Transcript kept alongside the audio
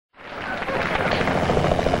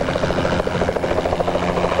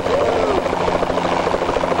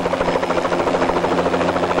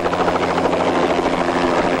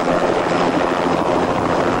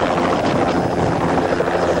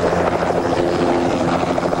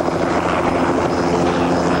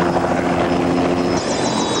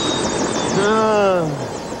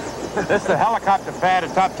This is the helicopter pad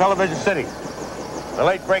at top television city. The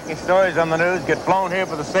late-breaking stories on the news get flown here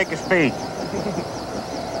for the sake of speed.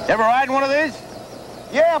 You ever ride one of these?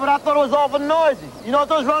 Yeah, but I thought it was awful noisy. You know what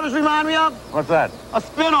those rotors remind me of? What's that? A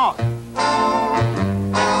spin-off.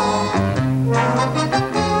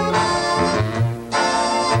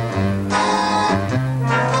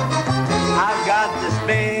 I've got the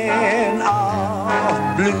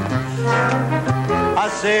Spinoff Blues. I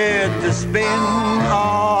said the Spinoff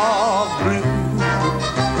Blues.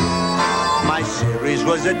 My series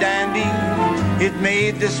was a dandy. It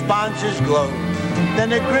made the sponsors glow. Then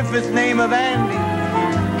the Griffith name of Andy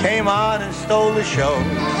came on and stole the show.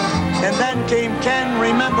 And then came Ken,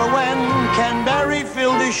 remember when Ken Berry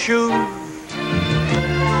filled his shoes?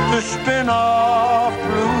 The Spinoff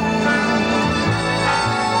Blues.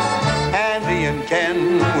 Andy and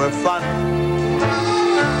Ken were fun,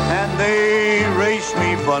 and they raced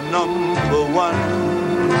me for number one.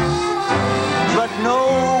 But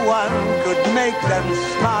no one could make them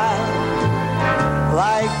smile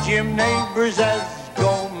like Jim Neighbors as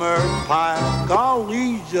Gomer Pyle.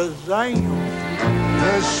 Golly, Zazam.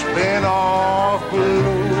 The Spinoff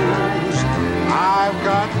Blues. I've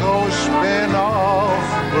got those Spinoff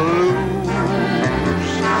Blues.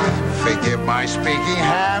 Forgive my speaking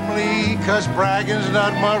hamly, 'cause bragging's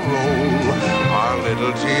not my role. Our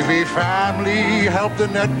little TV family helped the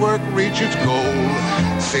network reach its goal.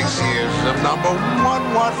 6 years of number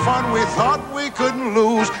one, what fun we thought we couldn't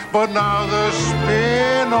lose. But now the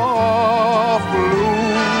Spinoff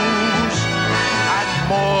Blues. And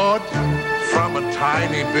Maud, from a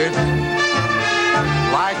tiny bit,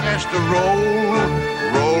 like Esther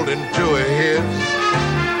rolled into a hit.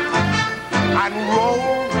 And rolled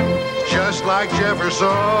just like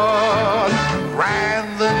Jefferson,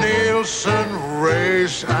 ran the Nielsen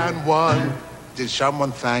race and won. Did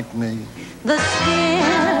someone thank me? The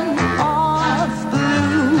Spinoff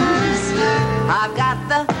Blues. I've got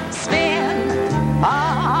the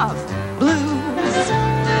Spinoff Blues.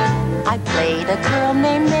 I played a girl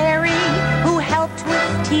named Mary who helped with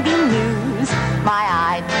TV news. My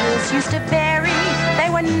ideals used to vary. They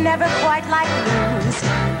were never quite like Lou's.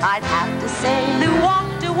 I'd have to say Lou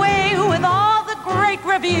walked away with all the great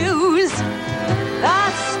reviews. The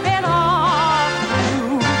Spinoff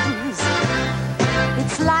Blues.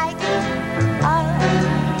 It's like a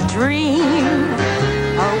dream,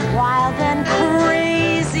 a wild and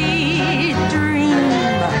crazy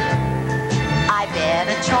dream. I bet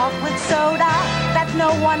a chocolate soda that no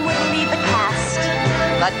one would leave the cast.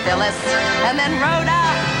 But Phyllis and then Rhoda,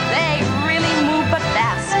 they really move but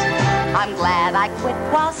fast. I'm glad I quit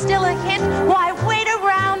while still a hit. Why wait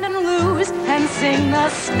around and lose and sing the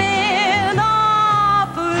Spinoff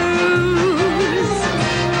Blues?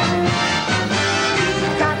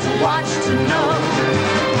 You've got to watch to know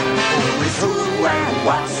who is who and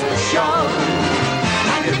what's the show.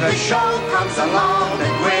 And if the show comes along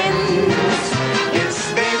that wins, it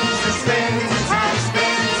spins and spins and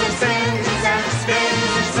spins and spins and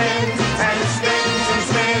spins and spins and spins and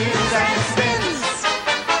spins and spins.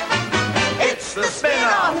 It's the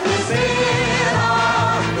Spinoff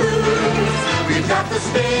Blues. We've got the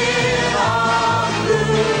Spinoff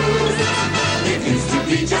Blues. It used to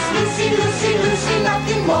be just Lucy, Lucy, Lucy,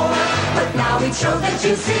 nothing more. But now we show that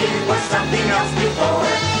Juicy was something else before.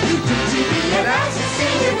 You do TV and as you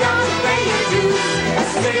see, you got to pay your dues. A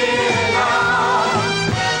Spinoff.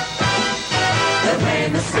 They're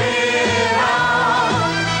playing the Spinoff.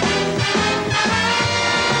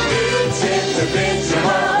 Each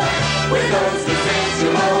individual with those who